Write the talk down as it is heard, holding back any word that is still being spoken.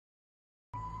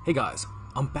Hey guys,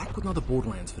 I'm back with another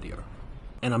Borderlands video,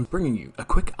 and I'm bringing you a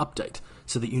quick update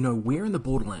so that you know where in the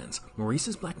Borderlands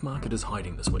MAURICE'S black market is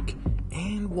hiding this week,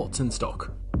 and what's in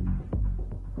stock.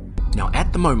 Now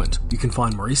at the moment, you can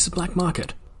find MAURICE'S black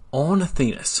market on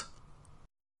Athenas.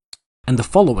 And the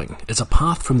following is a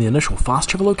path from the initial fast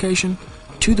travel location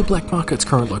to the black market's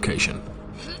current location.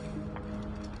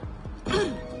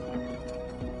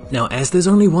 Now as there's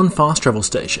only one fast travel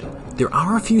station, there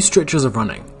are a few stretches of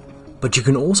running, but you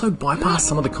can also bypass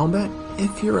some of the combat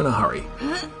if you're in a hurry.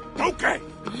 Okay,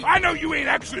 I know you ain't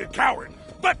actually a coward,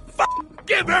 but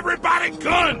give everybody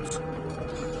guns!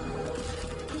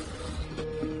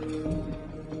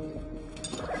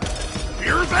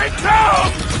 Here they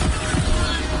come!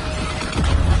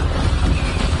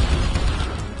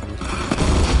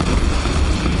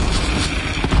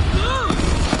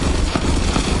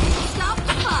 Stop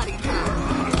the potty time!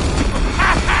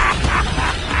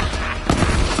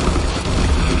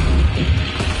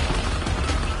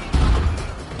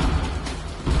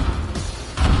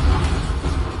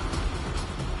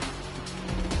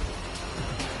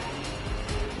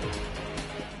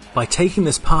 By taking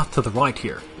this path to the right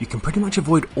here, you can pretty much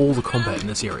avoid all the combat in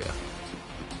this area.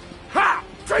 Ha!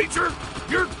 Traitor!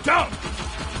 You're dumb!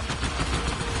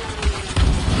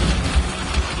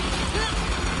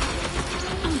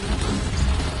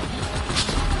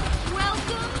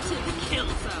 Welcome to the kill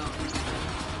zone.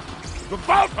 The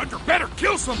Vault Hunter better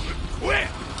kill something quick!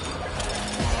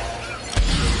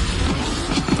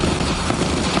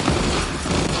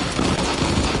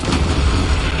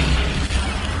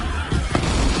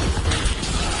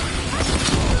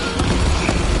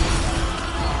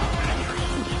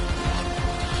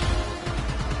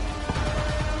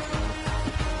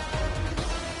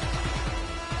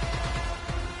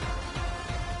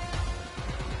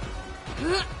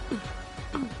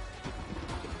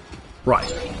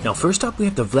 Right, now first up we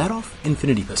have the Vladov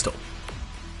Infinity Pistol.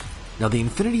 Now the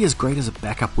Infinity is great as a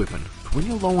backup weapon for when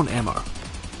you're low on ammo,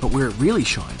 but where it really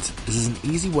shines is as an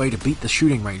easy way to beat the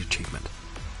shooting range achievement.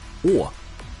 Or,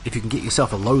 if you can get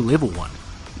yourself a low level one,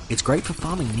 it's great for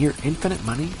farming near infinite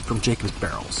money from Jacob's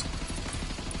barrels.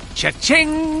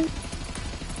 Cha-ching!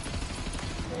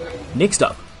 Next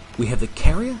up, we have the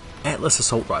Carrier Atlas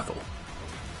Assault Rifle.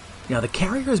 Now the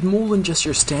Carrier is more than just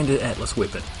your standard Atlas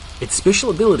weapon. Its special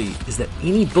ability is that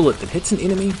any bullet that hits an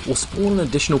enemy will spawn an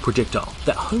additional projectile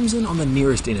that homes in on the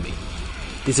nearest enemy.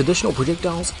 These additional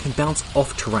projectiles can bounce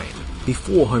off terrain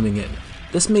before homing in.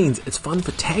 This means it's fun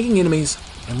for tagging enemies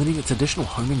and letting its additional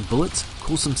homing bullets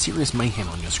cause some serious mayhem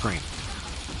on your screen.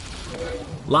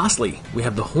 Lastly, we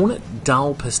have the Hornet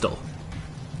Dual Pistol.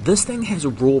 This thing has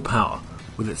raw power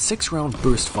with its 6-round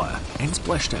burst fire and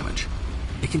splash damage.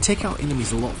 It can take out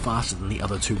enemies a lot faster than the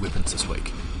other two weapons this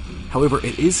week. However,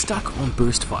 it is stuck on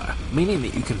burst fire, meaning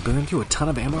that you can burn through a ton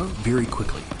of ammo very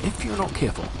quickly, if you're not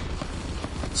careful.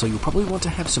 So you'll probably want to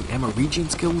have some ammo regen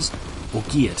skills or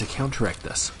gear to counteract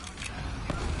this.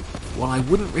 While I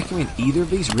wouldn't recommend either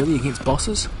of these really against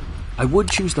bosses, I would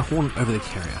choose the Hornet over the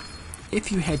Carrier, if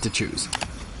you had to choose.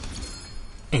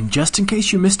 And just in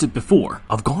case you missed it before,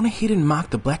 I've gone ahead and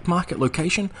marked the black market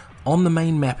location on the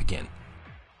main map again.